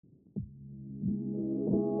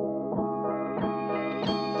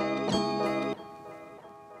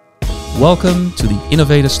Welcome to the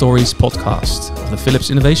Innovator Stories podcast of the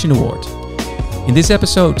Philips Innovation Award. In this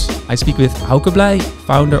episode, I speak with Auke Bleij,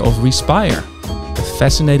 founder of Respyre, a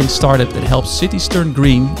fascinating startup that helps cities turn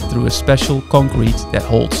green through a special concrete that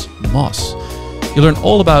holds moss. You'll learn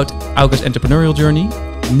all about Auke's entrepreneurial journey,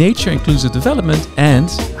 nature-inclusive development, and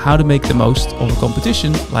how to make the most of a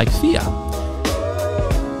competition like PHIA.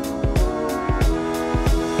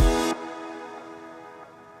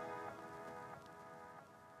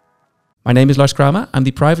 My name is Lars Crama. I'm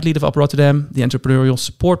the private lead of Rotterdam, the entrepreneurial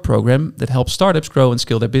support program that helps startups grow and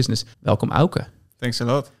scale their business. Welcome, Auke. Thanks a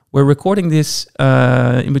lot. We're recording this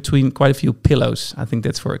in between quite a few pillows. I think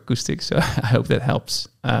that's for acoustics, so I hope that helps.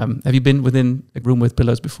 Have you been within a room with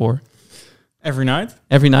pillows before? Every night.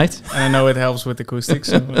 Every night? And I know it helps with acoustics.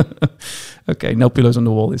 So. Okay, no pillows on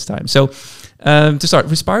the wall this time. So to start,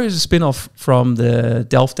 Respyre is a spin-off from the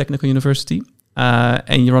Delft Technical University.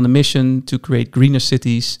 And you're on a mission to create greener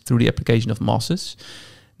cities through the application of mosses.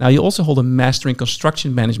 Now, you also hold a master in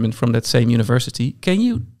construction management from that same university. Can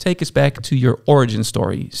you take us back to your origin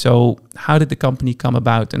story? So how did the company come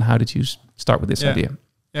about and how did you start with this idea?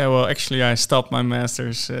 Yeah, well, actually, I stopped my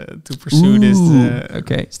master's to pursue this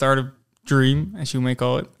startup dream, as you may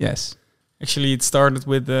call it. Yes. Actually, it started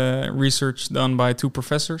with research done by two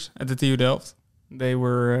professors at the TU Delft. They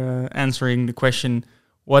were answering the question,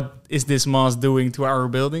 what is this moss doing to our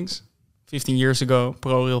buildings? 15 years ago,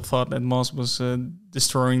 ProRail thought that moss was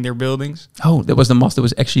destroying their buildings. Oh, that was the moss that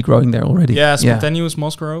was actually growing there already. Yeah, spontaneous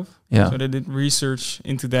moss growth. Yeah. So they did research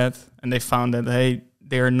into that, and they found that, hey,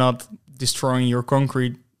 they are not destroying your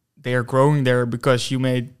concrete. They are growing there because you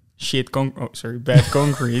made bad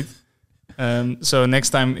concrete. So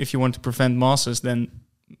next time, if you want to prevent mosses, then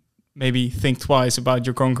maybe think twice about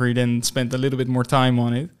your concrete and spend a little bit more time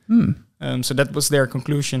on it. So that was their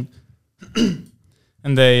conclusion.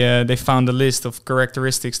 And they found a list of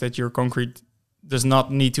characteristics that your concrete does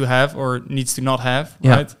not need to have or needs to not have,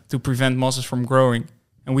 right, to prevent mosses from growing.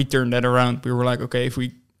 And we turned that around. We were like, okay, if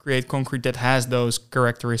we create concrete that has those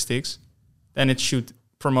characteristics, then it should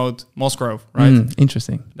promote moss growth, right?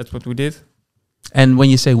 Interesting. That's what we did. And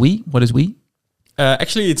when you say we, what is we?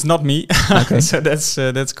 Actually, it's not me. Okay. So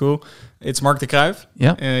that's cool. It's Mark de Kruijf.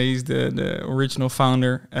 Yeah. He's the original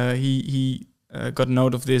founder. He got a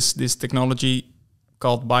note of this technology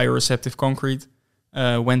called bioreceptive concrete.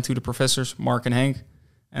 Went to the professors, Mark and Henk,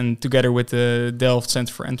 and together with the Delft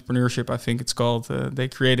Center for Entrepreneurship, I think it's called, they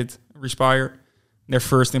created Respyre. Their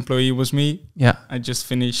first employee was me. Yeah. I just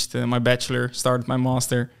finished my bachelor, started my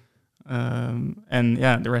master.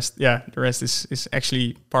 The rest is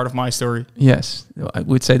actually part of my story. Yes, I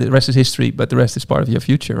would say the rest is history, but the rest is part of your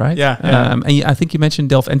future, right? Yeah. And I think you mentioned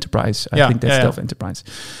Delft Enterprise. I think that's Delft Enterprise.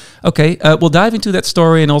 Okay, we'll dive into that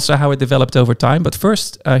story and also how it developed over time. But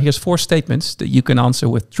first, here's 4 statements that you can answer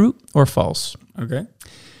with true or false. Okay.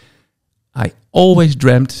 I always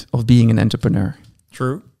dreamt of being an entrepreneur.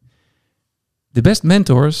 True. The best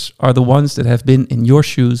mentors are the ones that have been in your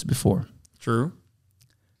shoes before. True.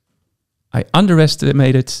 I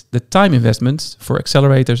underestimated the time investments for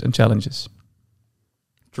accelerators and challenges.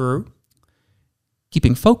 True.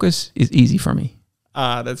 Keeping focus is easy for me.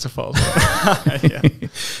 That's a false one.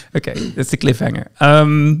 Okay, that's the cliffhanger.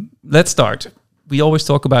 Let's start. We always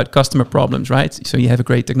talk about customer problems, right? So you have a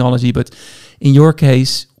great technology, but in your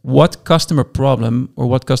case, what customer problem or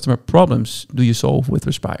what customer problems do you solve with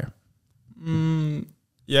Respyre?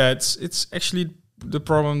 It's actually the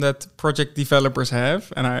problem that project developers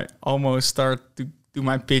have, and I almost start to do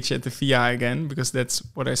my pitch at the PHIA again, because that's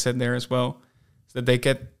what I said there as well, that they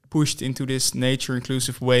get pushed into this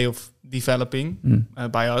nature-inclusive way of developing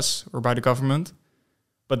by us or by the government,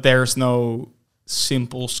 but there's no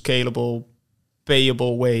simple, scalable,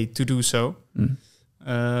 payable way to do so.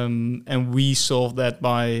 And we solve that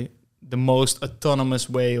by the most autonomous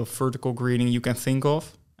way of vertical greening you can think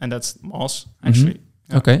of, and that's moss, actually.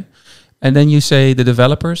 Yeah. Okay. And then you say the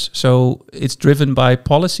developers, so it's driven by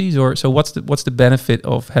policies, or so what's the benefit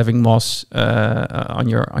of having moss on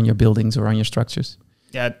your buildings or on your structures?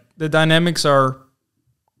 Yeah, the dynamics are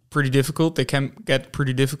pretty difficult. They can get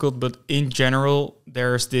pretty difficult, but in general,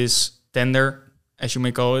 there's this tender, as you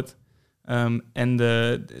may call it, and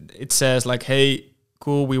it says like, hey,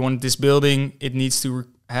 cool, we want this building. It needs to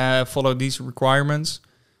follow these requirements.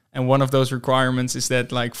 And one of those requirements is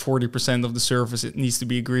that like 40% of the surface, it needs to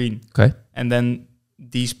be green. Okay. And then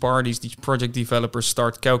these project developers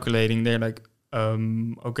start calculating. They're like,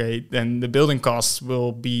 okay, then the building costs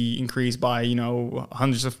will be increased by,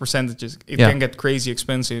 hundreds of percentages. It can get crazy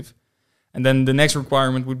expensive. And then the next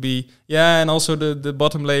requirement would be, and also the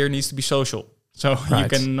bottom layer needs to be social. So you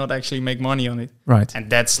cannot actually make money on it. Right. And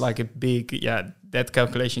that's like a big, that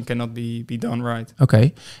calculation cannot be done right.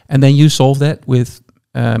 Okay. And then you solve that with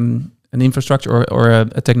an infrastructure or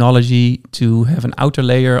a technology to have an outer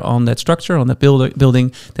layer on that structure, on that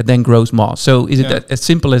building that then grows moss. So is it that, as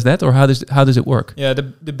simple as that, or how does it work? Yeah,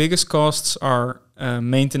 the biggest costs are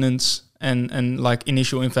maintenance and like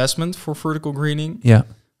initial investment for vertical greening. Yeah.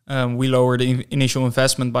 We lower the initial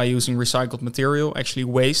investment by using recycled material, actually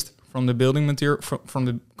waste from the building material, from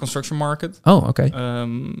the construction market. Oh, okay.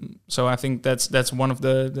 So I think that's one of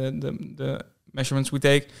the measurements we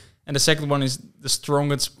take. And the second one is the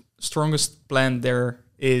strongest plant there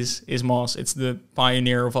is moss. It's the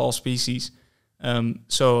pioneer of all species.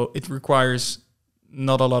 So it requires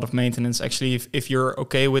not a lot of maintenance. Actually, if you're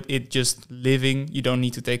okay with it just living, you don't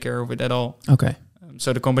need to take care of it at all. Okay.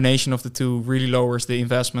 So the combination of the two really lowers the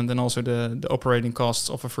investment and also the operating costs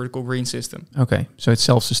of a vertical green system. Okay, so it's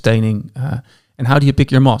self-sustaining. And how do you pick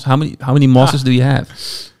your moss? How many mosses do you have?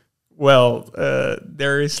 Well,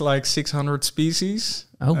 there is like 600 species.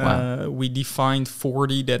 Oh, wow. We defined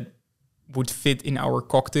 40 that would fit in our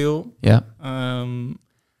cocktail. Yeah.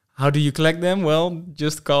 How do you collect them? Well,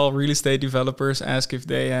 just call real estate developers, ask if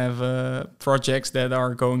they have projects that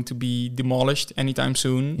are going to be demolished anytime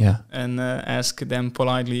soon. Yeah. And ask them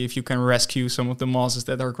politely if you can rescue some of the mosses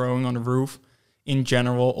that are growing on the roof. In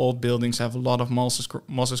general, old buildings have a lot of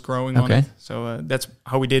mosses growing on it. So that's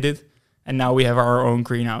how we did it. And now we have our own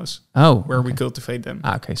greenhouse where we cultivate them.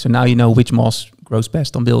 Okay, so now you know which moss grows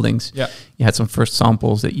best on buildings. Yeah. You had some first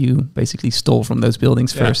samples that you basically stole from those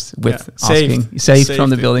buildings first with asking. Saved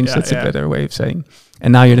from the buildings. Yeah, that's a better way of saying.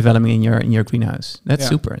 And now you're developing in your greenhouse. That's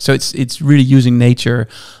super. So it's really using nature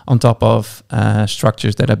on top of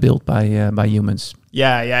structures that are built by humans.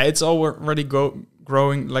 Yeah. It's already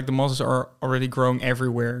growing, like the mosses are already growing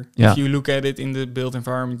everywhere. Yeah. If you look at it in the built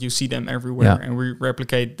environment, you see them everywhere, and we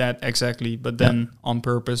replicate that exactly, but then on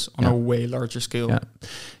purpose on a way larger scale. Yeah.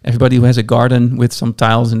 Everybody who has a garden with some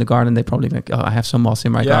tiles in the garden, they probably think, I have some moss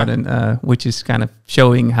in my garden, which is kind of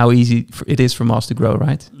showing how easy it is for moss to grow,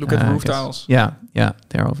 right? Look at roof tiles. Yeah,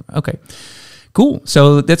 they're over. Okay. Cool.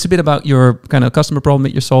 So that's a bit about your kind of customer problem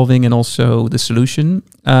that you're solving and also the solution.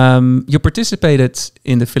 You participated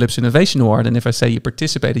in the Philips Innovation Award. And if I say you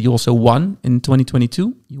participated, you also won in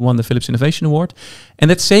 2022. You won the Philips Innovation Award. And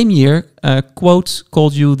that same year, Quote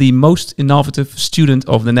called you the most innovative student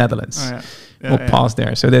of the Netherlands. We'll pause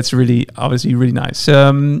there. So that's obviously really nice.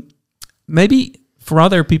 Maybe for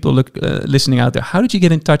other people listening out there, how did you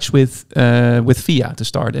get in touch with PHIA to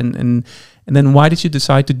start? And then why did you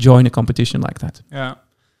decide to join a competition like that? Yeah.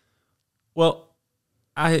 Well,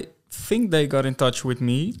 I think they got in touch with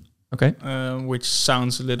me. Okay. Which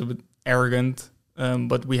sounds a little bit arrogant,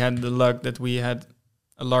 but we had the luck that we had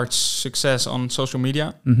a large success on social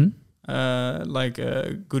media. Mm-hmm. Like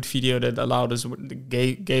a good video that allowed us,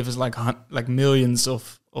 gave us like millions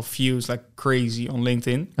of views, like crazy on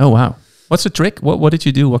LinkedIn. Oh, wow. What's the trick? What did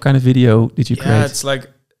you do? What kind of video did you create? Yeah, it's like,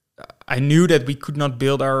 I knew that we could not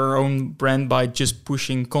build our own brand by just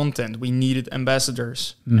pushing content. We needed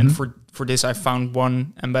ambassadors. Mm-hmm. And for this, I found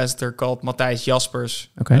one ambassador called Matthijs Jaspers.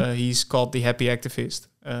 Okay. He's called the Happy Activist.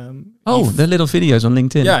 The little videos on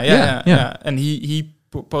LinkedIn. Yeah. And he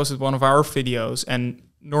posted one of our videos, and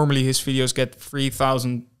normally his videos get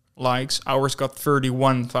 3,000 likes. Ours got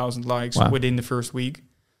 31,000 likes within the first week.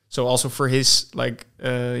 So also for his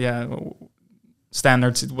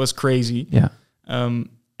standards, it was crazy. Yeah.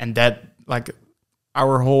 And that, like,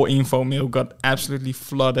 our whole info mail got absolutely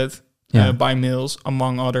flooded by mails,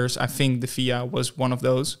 among others. I think the PHIA was one of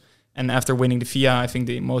those. And after winning the PHIA, I think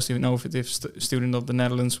the most innovative student of the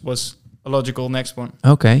Netherlands was a logical next one.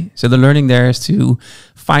 Okay, so the learning there is to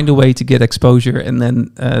find a way to get exposure, and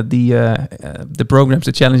then the programs,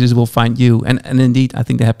 the challenges will find you. And indeed, I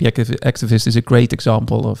think the Happy Activist is a great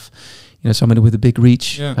example of somebody with a big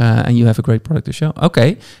reach, and you have a great product to show.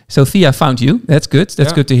 Okay, so PHIA found you. That's good.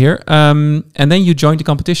 That's good to hear. And then you joined the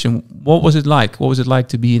competition. What was it like? What was it like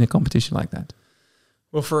to be in a competition like that?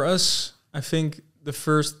 Well, for us, I think the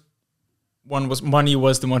first one was money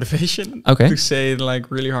was the motivation. Okay. To say it like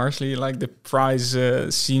really harshly, like the prize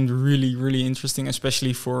seemed really, really interesting,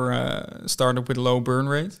 especially for a startup with low burn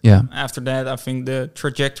rate. Yeah. After that, I think the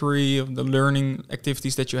trajectory of the learning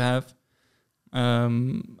activities that you have, what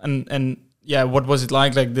was it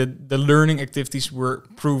like? Like the learning activities were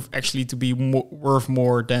proved actually to be worth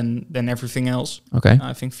more than everything else. Okay.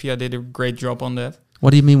 I think PHIA did a great job on that. What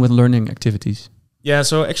do you mean with learning activities? Yeah,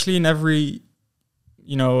 so actually in every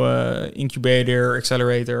incubator,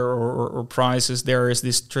 accelerator, or prizes, there is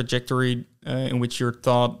this trajectory in which you're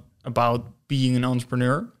taught about being an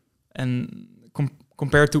entrepreneur. And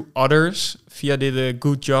compared to others, PHIA did a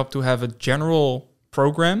good job to have a general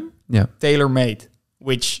program tailor-made.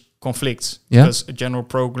 which conflicts Yeah. because a general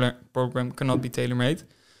program cannot be tailor-made.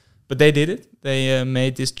 But they did it. They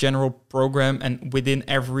made this general program, and within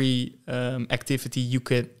every activity, you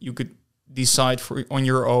could decide on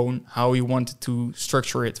your own how you wanted to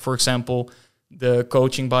structure it. For example, the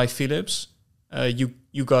coaching by Philips,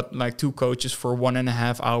 you got like 2 coaches for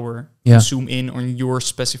 1.5 hours to zoom in on your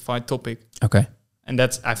specified topic. Okay. And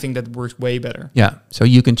I think that works way better. Yeah. So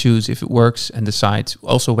you can choose if it works and decide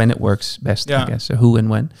also when it works best, I guess. So who and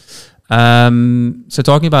when. So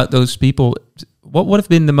talking about those people, what have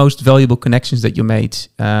been the most valuable connections that you made,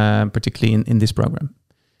 particularly in this program?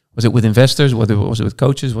 Was it with investors? Was it with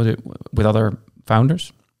coaches? Was it with other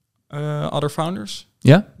founders? Other founders?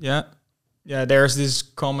 Yeah. Yeah. Yeah, there's this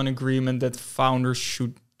common agreement that founders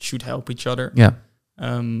should help each other. Yeah.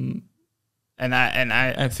 And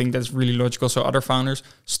I think that's really logical. So other founders,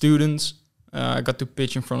 students, I got to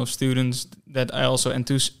pitch in front of students that I also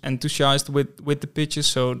enthusiased with the pitches.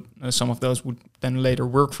 So some of those would then later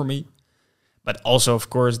work for me. But also, of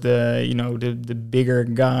course, the bigger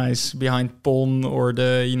guys behind PON or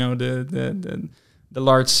the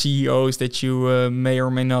large CEOs that you may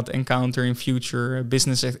or may not encounter in future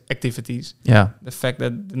business activities. Yeah. The fact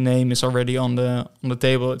that the name is already on the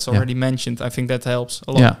table, it's already mentioned. I think that helps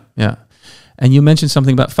a lot. Yeah, yeah. And you mentioned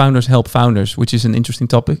something about founders help founders, which is an interesting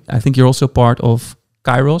topic. I think you're also part of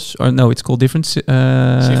Kairos, or no, it's called different.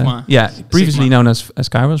 Sigma. Yeah, previously known as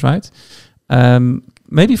Kairos, right?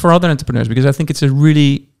 Maybe for other entrepreneurs, because I think it's a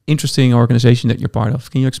really interesting organization that you're part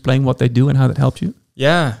of. Can you explain what they do and how that helps you?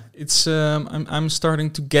 Yeah, it's I'm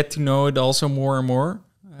starting to get to know it also more and more.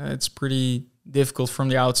 It's pretty difficult from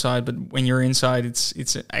the outside, but when you're inside,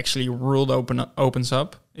 it's actually a world opens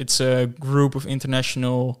up. It's a group of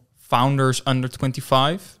international founders under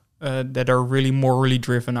 25 that are really morally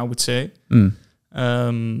driven, I would say.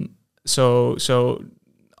 So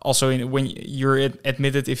also when you're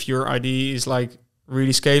admitted if your idea is like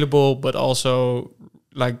really scalable, but also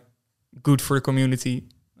like good for the community.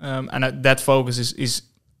 And that focus is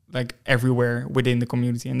like everywhere within the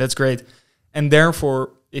community, and that's great. And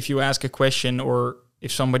therefore, if you ask a question or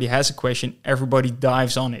if somebody has a question, everybody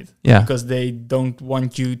dives on it because they don't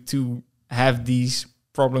want you to have these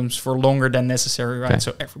problems for longer than necessary, right? Okay.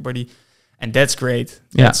 So everybody, and that's great.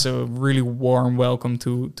 Yeah. That's a really warm welcome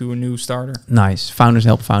to a new starter. Nice. Founders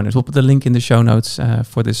help founders. We'll put the link in the show notes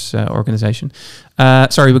for this organization.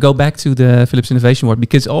 Sorry, we go back to the Philips Innovation Award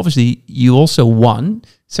because obviously you also won.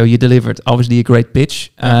 So you delivered obviously a great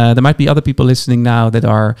pitch. There might be other people listening now that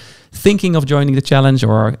are thinking of joining the challenge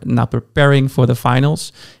or are now preparing for the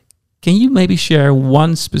finals. Can you maybe share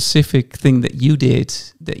one specific thing that you did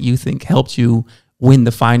that you think helped you win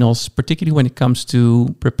the finals, particularly when it comes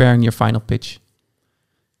to preparing your final pitch?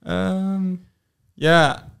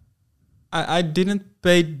 I didn't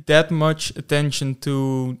pay that much attention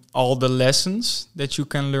to all the lessons that you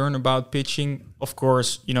can learn about pitching. Of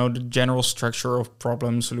course, the general structure of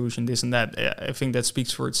problem, solution, this and that. I think that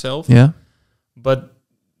speaks for itself. Yeah. But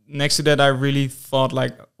next to that, I really thought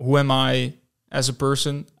like, who am I as a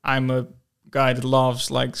person? I'm a guy that laughs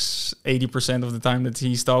like 80% of the time that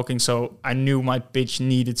he's talking. So I knew my pitch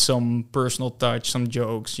needed some personal touch, some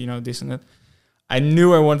jokes, this and that. I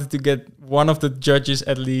knew I wanted to get one of the judges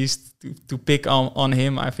at least to pick on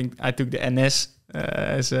him. I think I took the NS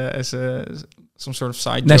as some sort of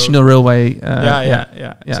side National joke. Railway.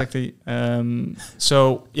 Yeah, exactly.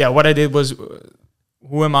 So what I did was,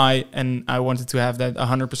 who am I? And I wanted to have that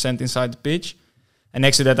 100% inside the pitch. And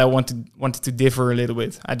next to that, I wanted to differ a little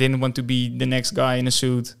bit. I didn't want to be the next guy in a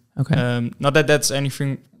suit. Okay. Not that that's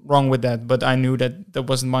anything wrong with that, but I knew that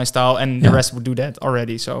wasn't my style, and the rest would do that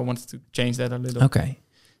already. So I wanted to change that a little. Okay.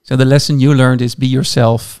 So the lesson you learned is be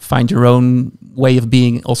yourself, find your own way of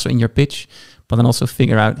being also in your pitch, but then also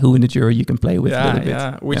figure out who in the jury you can play with a little bit.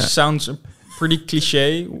 Yeah, which sounds pretty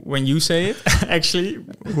cliche when you say it, actually.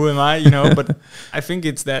 Who am I, But I think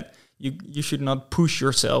it's that you should not push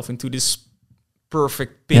yourself into this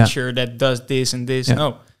perfect picture that does this and this.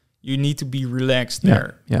 No, you need to be relaxed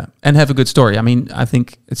there. Yeah, and have a good story. I mean, I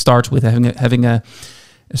think it starts with having a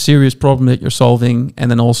serious problem that you're solving, and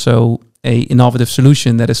then also a innovative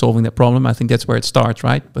solution that is solving that problem. I think that's where it starts,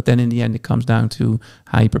 right? But then in the end, it comes down to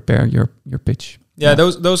how you prepare your pitch. Yeah,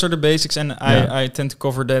 those are the basics, and I tend to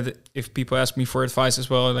cover that if people ask me for advice as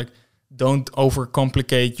well. Like, don't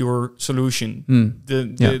overcomplicate your solution.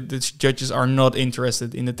 The judges are not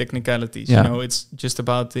interested in the technicalities. It's just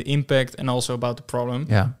about the impact and also about the problem.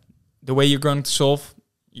 Yeah. The way you're going to solve,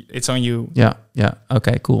 it's on you. Yeah.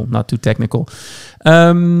 Okay, cool. Not too technical.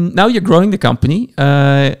 Now you're growing the company.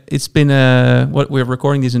 It's been what we're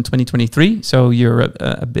recording this in 2023, so you're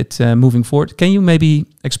a bit moving forward. Can you maybe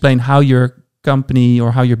explain how you're company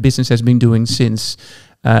or how your business has been doing since.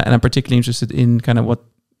 And I'm particularly interested in kind of what,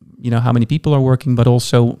 how many people are working, but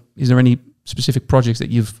also is there any specific projects that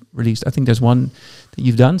you've released? I think there's one that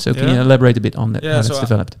you've done. So can you elaborate a bit on that, how that's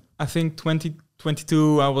developed? I think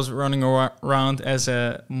 2022, I was running around as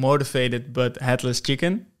a motivated but headless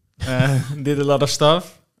chicken. Did a lot of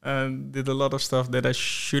stuff. Did a lot of stuff that I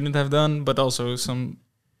shouldn't have done, but also some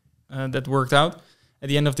that worked out. At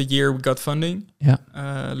the end of the year, we got funding. Yeah,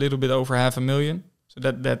 a little bit over 500,000. So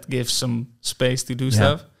that gives some space to do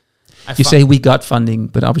stuff. You say we got funding,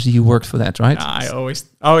 but obviously you worked for that, right? I always.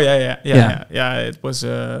 Oh yeah. It was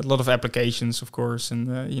a lot of applications, of course,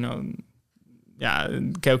 and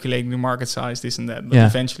calculating the market size, this and that. But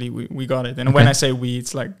eventually we got it. And when I say we,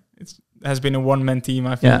 it's like it has been a one-man team,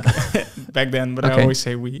 I think, back then. But I always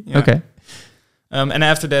say we. Yeah. Okay. And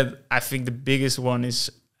after that, I think the biggest one is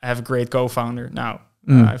I have a great co-founder now.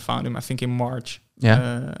 I found him, I think, in March.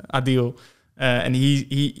 Yeah. Adil. And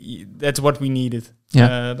he that's what we needed.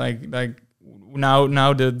 Yeah. Like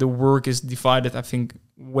now the work is divided, I think,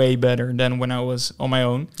 way better than when I was on my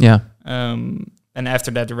own. Yeah. And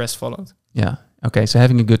after that, the rest followed. Yeah. Okay. So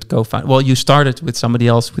having a good co-founder. Well, you started with somebody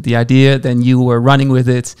else with the idea, then you were running with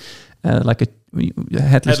it, like a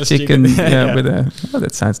headless chicken. With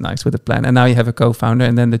that sounds nice, with a plan. And now you have a co-founder,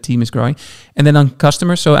 and then the team is growing. And then on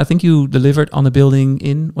customers, so I think you delivered on a building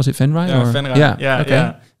in, was it Venray? Yeah, Venray. Yeah.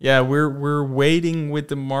 Okay. Yeah, we're waiting with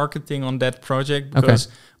the marketing on that project because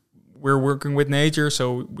we're working with nature,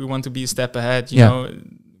 so we want to be a step ahead. You know,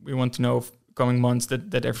 we want to know coming months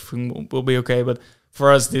that everything will be okay. But for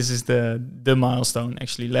us, this is the milestone,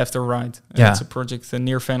 actually, left or right. It's a project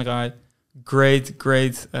near Venray. Great,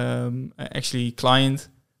 actually client.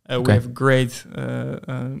 We have a great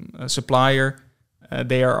supplier.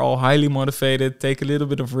 They are all highly motivated, take a little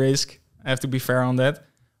bit of risk. I have to be fair on that.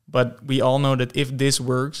 But we all know that if this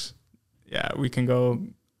works, we can go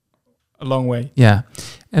a long way. Yeah.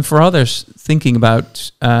 And for others thinking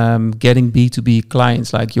about getting B2B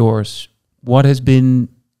clients like yours, what has been,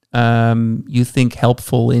 you think,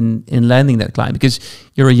 helpful in landing that client? Because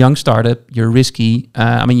you're a young startup, you're risky.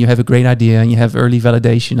 You have a great idea and you have early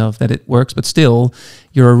validation of that it works, but still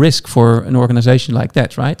you're a risk for an organization like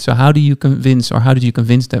that, right? So how did you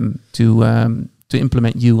convince them to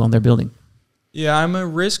implement you on their building? Yeah, I'm a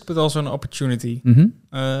risk, but also an opportunity.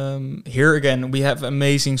 Mm-hmm. Here again, we have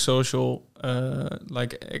amazing social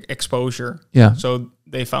exposure. Yeah. So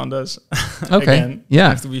they found us. Okay. Again, yeah. I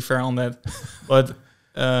have to be fair on that. But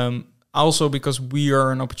also because we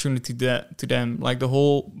are an opportunity to them. Like the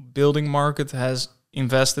whole building market has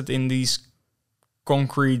invested in these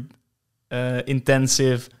concrete,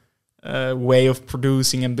 intensive way of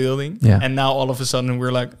producing and building. Yeah. And now all of a sudden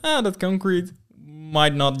we're like, that concrete,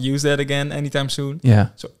 might not use that again anytime soon.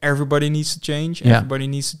 Yeah. So everybody needs to change. Yeah. Everybody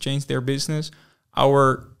needs to change their business.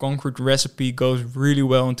 Our concrete recipe goes really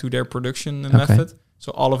well into their production method.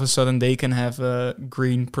 So all of a sudden they can have a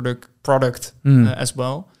green product as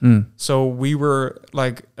well. So we were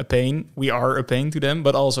like a pain. We are a pain to them,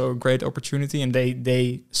 but also a great opportunity. And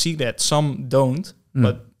they see that. Some don't,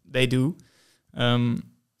 but they do.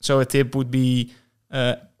 So a tip would be,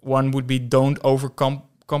 one would be don't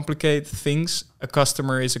overcomplicate things. A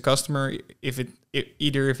customer is a customer. If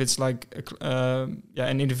it's like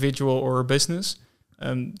an individual or a business,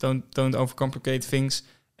 don't overcomplicate things.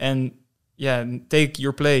 And take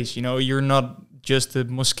your place. You know, you're not just a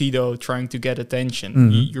mosquito trying to get attention.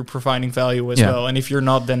 Mm-hmm. You're providing value as well. And if you're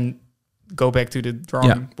not, then go back to the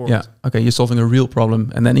drawing board. Yeah. Okay, you're solving a real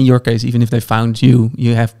problem. And then in your case, even if they found you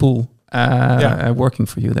have pool working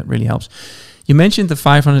for you. That really helps. You mentioned the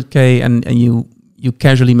 500K and you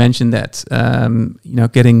casually mentioned that,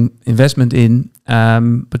 getting investment in,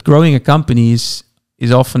 but growing a company is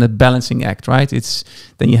often a balancing act, right? It's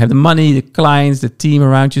then you have the money, the clients, the team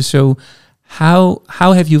around you. So how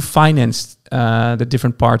have you financed the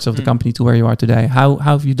different parts of the company to where you are today? How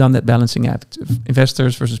have you done that balancing act of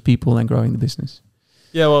investors versus people and growing the business?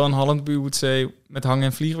 Yeah, well, in Holland we would say met hang-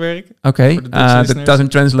 en vliegwerk. Okay, that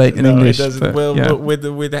doesn't translate in English. It doesn't. Well,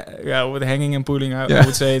 with hanging and pulling, I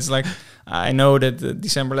would say it's like, I know that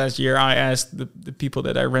December last year I asked the people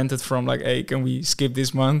that I rented from, like, hey, can we skip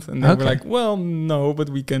this month? And they were like, well, no, but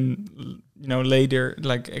we can, later,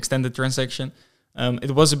 like, extend the transaction.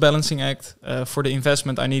 It was a balancing act. For the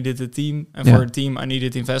investment, I needed a team, and for a team, I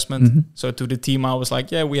needed investment. Mm-hmm. So to the team, I was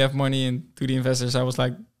like, we have money, and to the investors, I was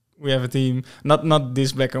like, we have a team. Not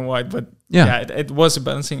this black and white, but it was a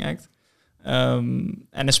balancing act. And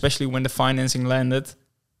especially when the financing landed,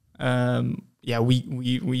 I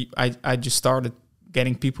just started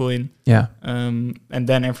getting people in. Yeah. And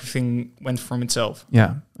then everything went from itself.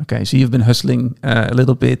 Yeah. Okay. So you've been hustling a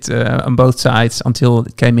little bit on both sides until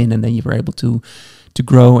it came in, and then you were able to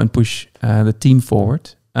grow and push the team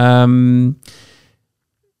forward.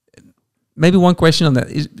 Maybe one question on that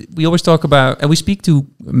is, we always talk about, and we speak to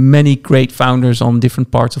many great founders on different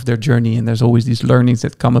parts of their journey, and there's always these learnings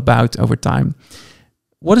that come about over time.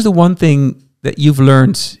 What is the one thing that you've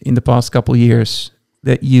learned in the past couple of years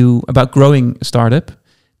about growing a startup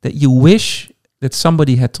that you wish that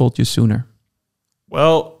somebody had told you sooner?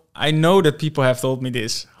 Well, I know that people have told me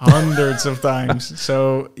this hundreds of times.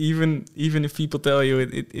 So even if people tell you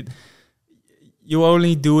it, you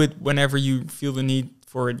only do it whenever you feel the need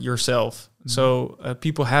for it yourself. Mm-hmm. So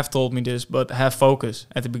people have told me this, but have focus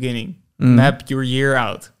at the beginning. Mm-hmm. Map your year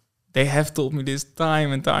out. They have told me this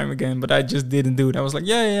time and time again, but I just didn't do it. I was like,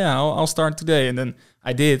 I'll start today. And then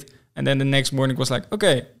I did. And then the next morning was like,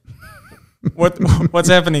 okay, what's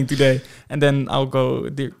happening today? And then I'll go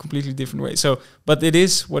completely different way. So, but it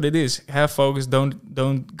is what it is. Have focus.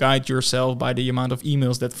 Don't guide yourself by the amount of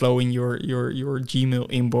emails that flow in your Gmail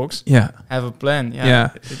inbox. Yeah. Have a plan.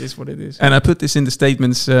 Yeah. It is what it is. And I put this in the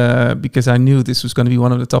statements because I knew this was going to be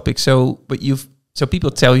one of the topics. So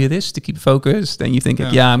people tell you this to keep focused, then you think,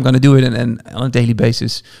 I'm going to do it. And then on a daily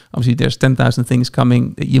basis, obviously there's 10,000 things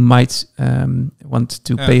coming that you might want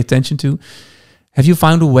to pay attention to. Have you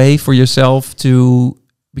found a way for yourself to,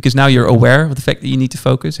 because now you're aware of the fact that you need to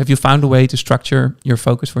focus, have you found a way to structure your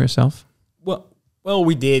focus for yourself? Well,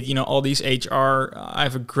 we did, all these HR, I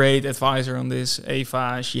have a great advisor on this,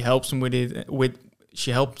 Eva, she helps me with it,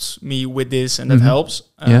 she helps me with this, and that helps.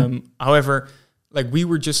 However, like, we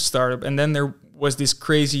were just a startup, and then there was this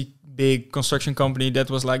crazy big construction company that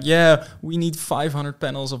was like, we need 500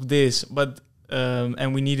 panels of this, but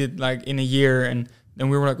and we need it like in a year. And then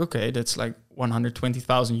we were like, okay, that's like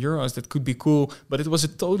 120,000 euros. That could be cool, but it was a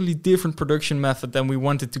totally different production method than we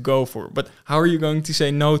wanted to go for. But how are you going to say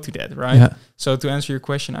no to that, right? Yeah. So to answer your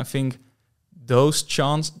question, I think those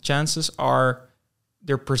chances are,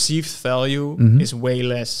 their perceived value is way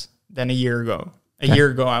less than a year ago. A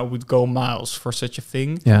year ago, I would go miles for such a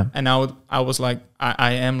thing. Yeah. And I was like,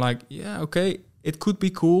 I am like, okay, it could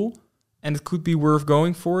be cool and it could be worth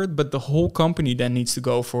going for it, but the whole company then needs to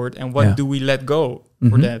go for it. And what do we let go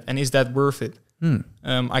for that? And is that worth it?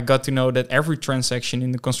 I got to know that every transaction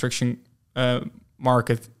in the construction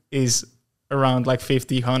market is around like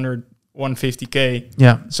 50, 100, 150K.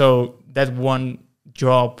 Yeah. So that one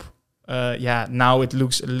job, now it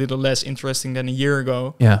looks a little less interesting than a year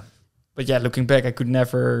ago. Yeah. But looking back, I could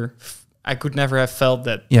never have felt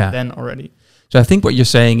that then already. So I think what you're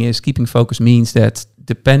saying is keeping focus means that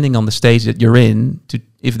depending on the stage that you're in,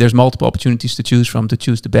 if there's multiple opportunities to choose from, to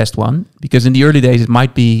choose the best one. Because in the early days, it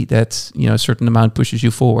might be that a certain amount pushes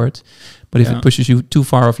you forward, but if it pushes you too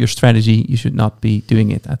far off your strategy, you should not be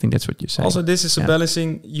doing it. I think that's what you're saying. Also, this is a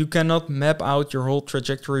balancing. You cannot map out your whole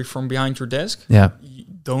trajectory from behind your desk. Yeah,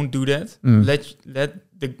 don't do that. Let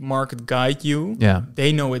the market guide you. Yeah,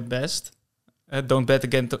 they know it best. Don't bet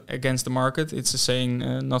against the market. It's a saying,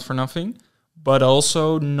 not for nothing. But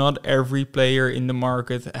also, not every player in the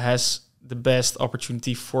market has the best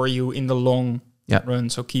opportunity for you in the long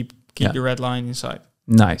run. So keep the red line inside.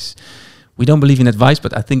 Nice. We don't believe in advice,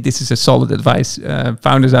 but I think this is a solid advice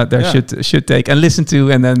founders out there should take and listen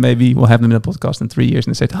to, and then maybe we'll have them in a podcast in 3 years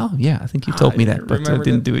and they say, I think you told me that, but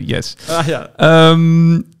didn't do it. Yes.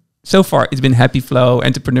 So far, it's been happy flow,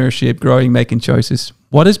 entrepreneurship, growing, making choices.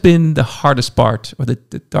 What has been the hardest part or the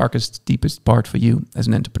darkest, deepest part for you as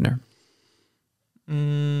an entrepreneur?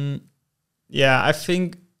 I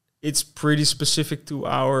think it's pretty specific to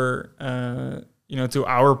our, to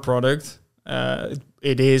our product.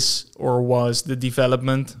 It is or was the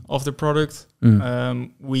development of the product.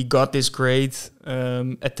 We got this great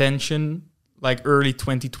attention like early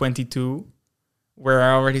 2022, where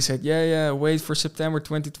I already said, wait for September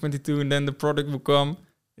 2022 and then the product will come.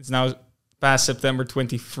 It's now past September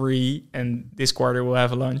 23 and this quarter we'll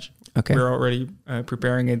have a launch. Okay. We're already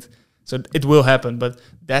preparing it. So it will happen, but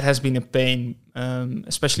that has been a pain,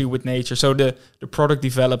 especially with nature. So the product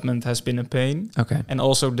development has been a pain. Okay. And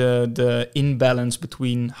also the imbalance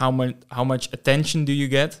between how much attention do you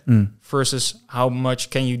get versus how much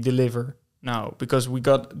can you deliver now. Because we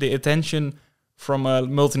got the attention from a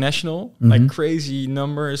multinational, like crazy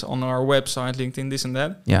numbers on our website, LinkedIn, this and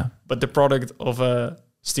that. Yeah. But the product of a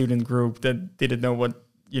student group that didn't know what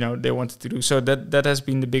they wanted to do. So that has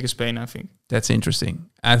been the biggest pain, I think. That's interesting.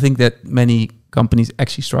 I think that many companies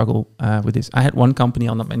actually struggle with this. I had one company,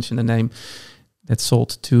 I'll not mention the name, that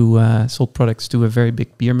sold products to a very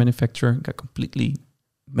big beer manufacturer, got completely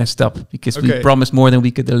messed up because we promised more than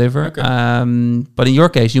we could deliver. Okay. But in your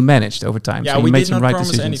case, you managed over time. Yeah, so you we made did some not right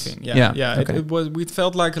promise decisions. anything. Okay. It was. We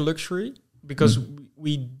felt like a luxury because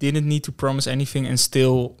we didn't need to promise anything and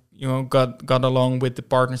still, got along with the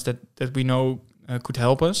partners that we know could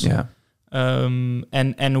help us. Yeah.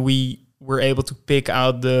 And we were able to pick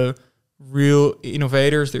out the real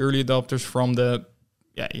innovators, the early adopters from the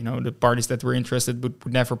parties that were interested but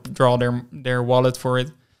would never draw their wallet for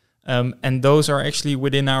it. And those are actually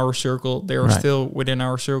within our circle. They are still within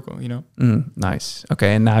our circle, Nice.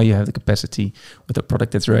 Okay, and now you have the capacity with a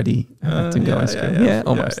product that's ready to go and scale. Yeah,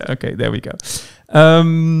 almost. Yeah. Okay, there we go.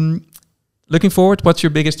 Looking forward, what's your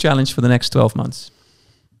biggest challenge for the next 12 months?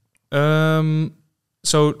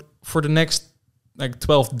 So for the next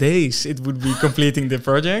 12 days, it would be completing the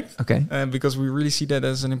project. Okay. Because we really see that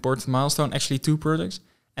as an important milestone, actually 2 projects.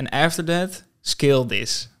 And after that, scale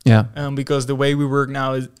this. Yeah. Because the way we work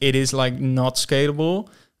now, it is not scalable.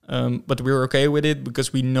 But we're okay with it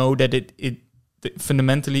because we know that it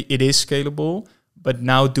fundamentally it is scalable. But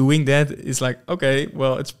now doing that is okay,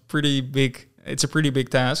 well, it's pretty big. It's a pretty big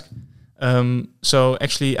task. So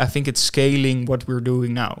actually, I think it's scaling what we're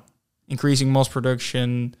doing now, increasing mass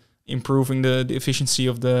production, improving the efficiency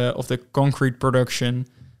of the concrete production,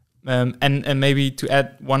 and maybe to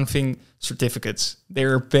add one thing, certificates.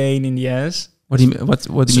 They're a pain in the ass. What do you mean? What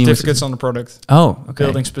do you mean? Certificates on the product. Oh, okay.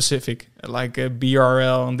 Building specific, like a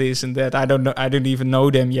BRL and this and that. I don't know. I don't even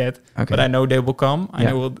know them yet, but I know they will come. I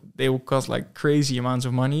know they will cost crazy amounts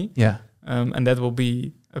of money. Yeah, and that will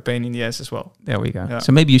be a pain in the ass as well. There we go. Yeah.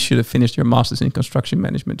 So maybe you should have finished your master's in construction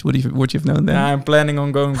management. Would you have known that? I'm planning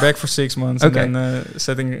on going back for 6 months and then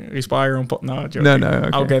setting Respyre on. No, joking. No. Okay,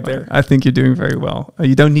 I'll get there. I think you're doing very well.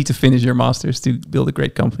 You don't need to finish your master's to build a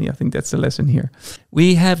great company. I think that's the lesson here.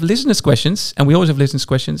 We have listeners' questions, and we always have listeners'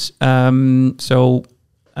 questions.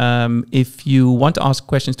 If you want to ask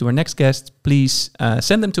questions to our next guest, please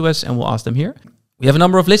send them to us, and we'll ask them here. We have a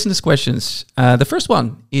number of listeners' questions. The first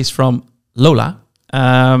one is from Lola.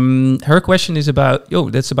 Her question is about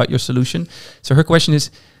your solution. So her question is,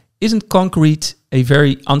 isn't concrete a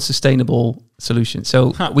very unsustainable solution?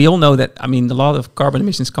 So we all know that, a lot of carbon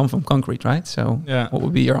emissions come from concrete, right? So what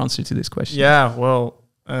would be your answer to this question? Yeah, well,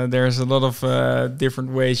 there's a lot of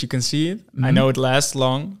different ways you can see it. Mm-hmm. I know it lasts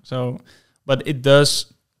long, but it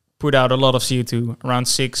does put out a lot of CO2, around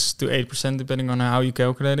 6 to 8%, depending on how you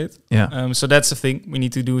calculate it. Yeah. So that's the thing. We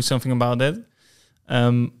need to do something about that.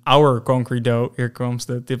 Our concrete dough, here comes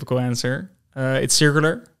the typical answer. It's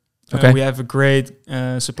circular. Okay. We have a great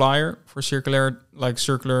supplier for circular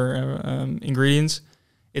ingredients.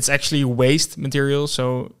 It's actually waste material.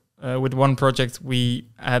 So with one project, we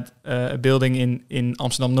had a building in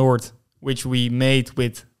Amsterdam North, which we made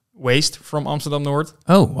with waste from Amsterdam North.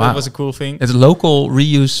 Oh, wow. That was a cool thing. It's a local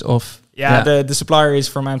reuse of... The supplier is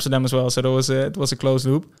from Amsterdam as well. So it was a closed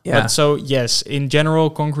loop. Yeah. But so, yes, in general,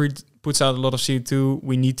 concrete puts out a lot of CO2.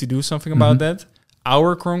 We need to do something about that.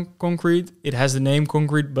 Our concrete, it has the name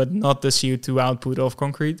concrete, but not the CO2 output of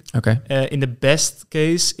concrete. Okay. In the best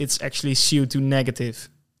case, it's actually CO2 negative.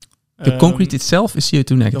 The concrete itself is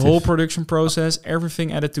CO2 negative? The whole production process,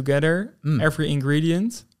 everything added together, every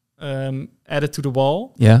ingredient added to the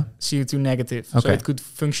wall, CO2 negative. Okay. So it could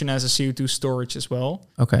function as a CO2 storage as well,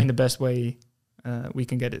 in the best way we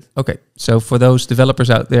can get it. Okay, so for those developers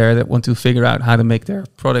out there that want to figure out how to make their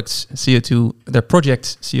projects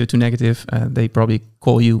CO2 negative, they probably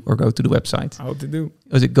call you or go to the website. I hope they do.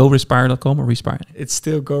 Is it gorespyre.com or Respyre? It's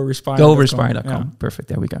still gorespyre.com. Gorespyre.com. Yeah. Perfect.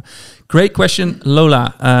 There we go. Great question,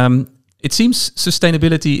 Lola. It seems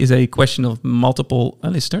sustainability is a question of multiple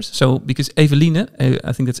listeners. So because Eveline,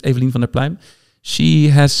 I think that's Eveline van der Pluim, she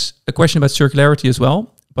has a question about circularity as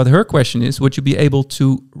well. But her question is, would you be able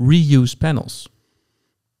to reuse panels?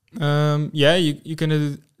 You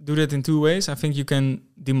can do that in 2 ways. I think you can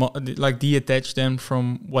deattach them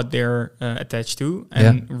from what they're attached to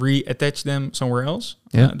and reattach them somewhere else.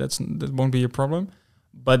 That won't be a problem.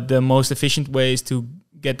 But the most efficient way is to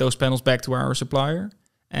get those panels back to our supplier.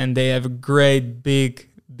 And they have a great big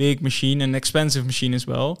machine, an expensive machine as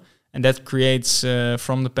well. And that creates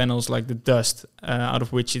from the panels the dust out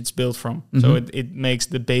of which it's built from. Mm-hmm. So it makes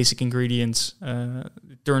the basic ingredients,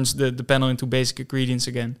 it turns the panel into basic ingredients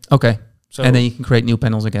again. Okay. So and then you can create new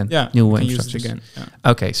panels again. Yeah, new you can use it again.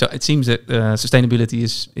 Yeah. Okay, so it seems that sustainability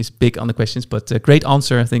is big on the questions, but a great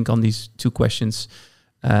answer, I think, on these 2 questions.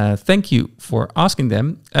 Thank you for asking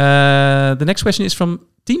them. The next question is from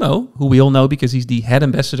Timo, who we all know because he's the head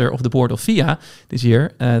ambassador of the board of PHIA this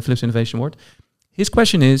year, Philips Innovation Award. His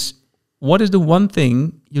question is, what is the one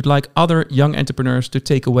thing you'd like other young entrepreneurs to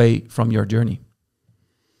take away from your journey?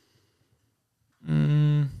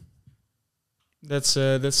 That's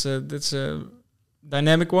a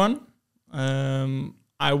dynamic one.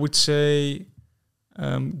 I would say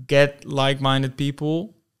get like-minded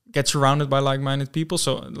people, get surrounded by like-minded people.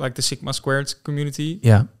 So like the Sigma Squared community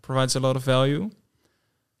provides a lot of value.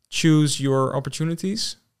 Choose your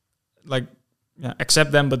opportunities,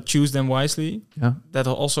 accept them, but choose them wisely. Yeah. That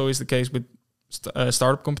also is the case with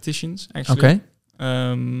startup competitions, actually. Okay.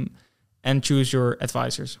 And choose your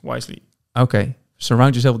advisors wisely. Okay.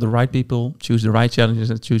 Surround yourself with the right people, choose the right challenges,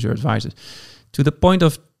 and choose your advisors. To the point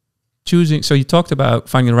of choosing, so you talked about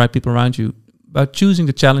finding the right people around you, about choosing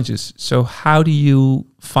the challenges. So how do you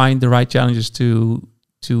find the right challenges to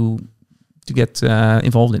get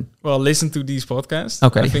involved in? Well, listen to these podcasts.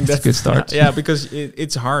 Okay, I think that's a good start. Yeah, because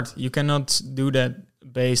it's hard. You cannot do that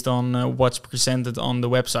based on what's presented on the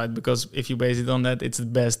website, because if you base it on that, it's the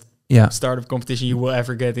best startup competition you will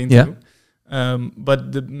ever get into. Yeah.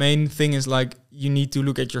 But the main thing is you need to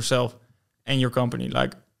look at yourself and your company.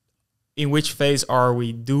 In which phase are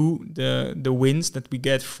we? Do the wins that we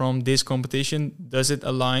get from this competition, does it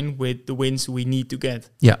align with the wins we need to get?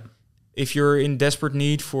 Yeah. If you're in desperate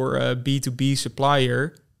need for a B2B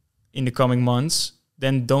supplier in the coming months,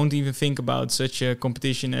 then don't even think about such a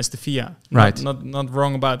competition as the PHIA. Right. Not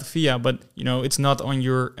wrong about the PHIA, but it's not on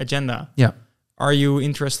your agenda. Yeah. Are you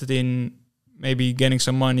interested in maybe getting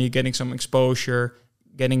some money, getting some exposure,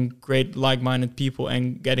 getting great like-minded people,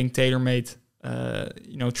 and getting tailor-made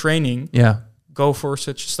training? Yeah. Go for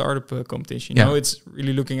such a startup competition. It's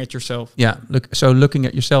really looking at yourself. Yeah. Looking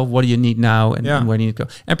at yourself, what do you need now and where do you need to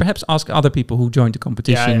go? And perhaps ask other people who joined the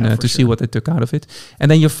competition to see what they took out of it. And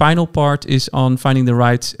then your final part is on finding the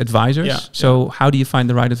right advisors. Yeah. So how do you find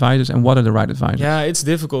the right advisors, and what are the right advisors? Yeah, it's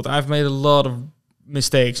difficult. I've made a lot of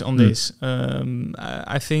mistakes on this.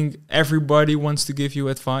 I think everybody wants to give you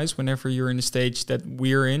advice whenever you're in the stage that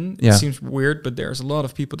we're in. It seems weird, but there's a lot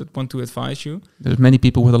of people that want to advise you. There's many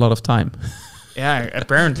people with a lot of time. Yeah,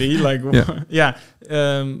 apparently, but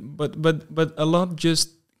a lot just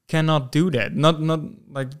cannot do that.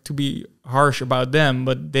 Not to be harsh about them,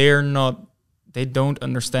 but they don't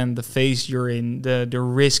understand the phase you're in, the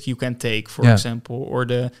risk you can take, for example, or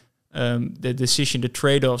the decision, the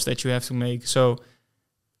trade-offs that you have to make. So,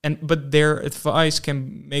 but their advice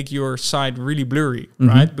can make your side really blurry,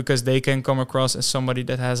 right? Because they can come across as somebody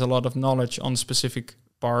that has a lot of knowledge on a specific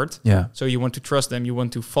part. Yeah. So you want to trust them, you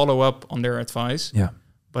want to follow up on their advice. Yeah.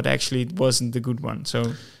 But actually it wasn't the good one.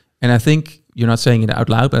 So, and I think you're not saying it out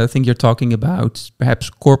loud, but I think you're talking about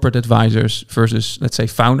perhaps corporate advisors versus, let's say,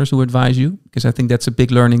 founders who advise you, because I think that's a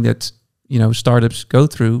big learning that startups go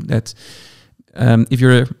through. That if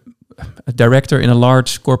you're a director in a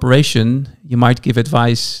large corporation, you might give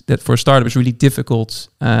advice that for a startup is really difficult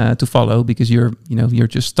to follow, because you're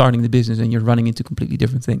just starting the business and you're running into completely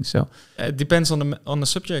different things. So it depends on the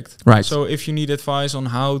subject, right? So if you need advice on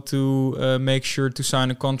how to make sure to sign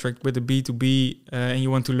a contract with a B2B and you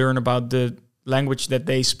want to learn about the language that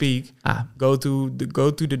they speak, go to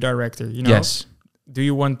the director. Yes. Do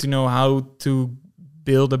you want to know how to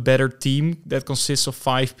build a better team that consists of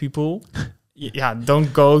 5 people? Yeah,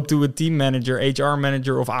 don't go to a team manager, HR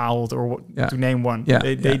manager of Ahold, or to name one. Yeah,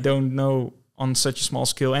 they don't know on such a small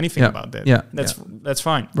scale anything about that. Yeah, that's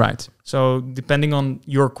fine. Right. So depending on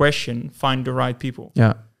your question, find the right people.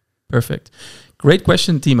 Yeah, perfect. Great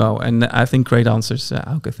question, Timo, and I think great answers,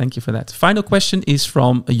 Auke. Thank you for that. Final question is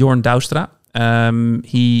from Jorn Douwstra.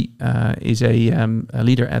 He is a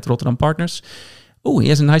leader at Rotterdam Partners. Oh, he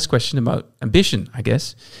has a nice question about ambition, I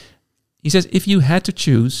guess. He says, if you had to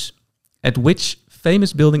choose, at which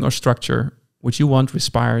famous building or structure would you want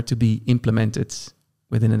Respyre to be implemented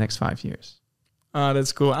within the next 5 years? Ah,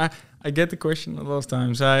 that's cool. I get the question a lot of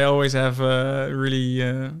times. I always have a really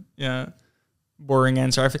boring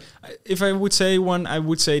answer. If I would say one, I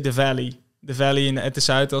would say the Valley. The Valley at the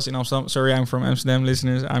Zuidas in Amsterdam. Sorry, I'm from Amsterdam,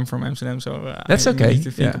 listeners. I'm from Amsterdam, so that's okay. I need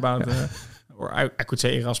to think about. Or I could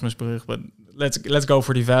say Erasmusbrug, but let's go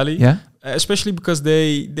for the Valley. Yeah. Especially because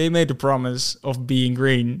they made the promise of being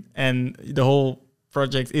green, and the whole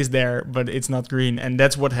project is there, but it's not green, and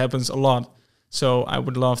that's what happens a lot. So I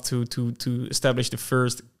would love to establish the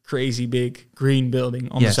first crazy big green building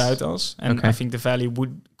on the Zuidas, and I think the Valley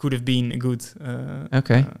could have been a good.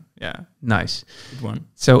 Nice. Good one.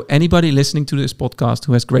 So anybody listening to this podcast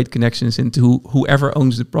who has great connections into whoever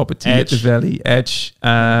owns the property at the Valley, Edge,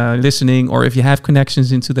 listening, or if you have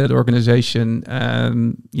connections into that organization,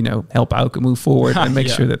 help Auke move forward and make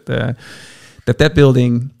sure that that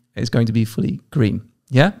building is going to be fully green.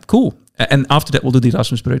 Yeah, cool. And after that, we'll do the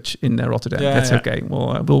Erasmusbrug in Rotterdam. That's okay.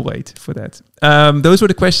 We'll wait for that. Those were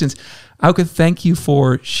the questions. Auke, thank you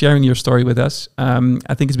for sharing your story with us.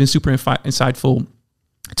 I think it's been super insightful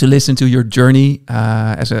to listen to your journey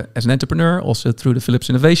as an entrepreneur, also through the Philips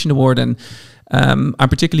Innovation Award. And I'm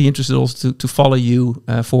particularly interested also to follow you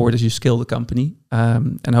forward as you scale the company.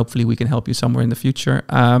 And hopefully we can help you somewhere in the future.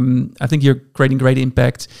 I think you're creating great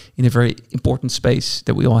impact in a very important space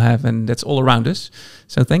that we all have, and that's all around us.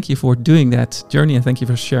 So thank you for doing that journey, and thank you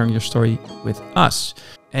for sharing your story with us.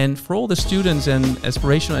 And for all the students and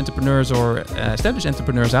aspirational entrepreneurs or established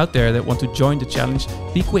entrepreneurs out there that want to join the challenge,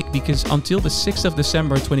 be quick, because until the 6th of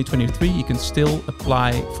December 2023, you can still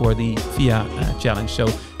apply for the PHIA challenge. So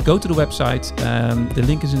go to the website, the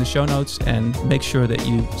link is in the show notes, and make sure that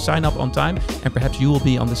you sign up on time, and perhaps you will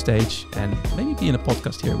be on the stage and maybe be in a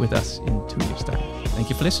podcast here with us in 2 years' time. Thank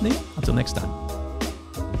you for listening. Until next time.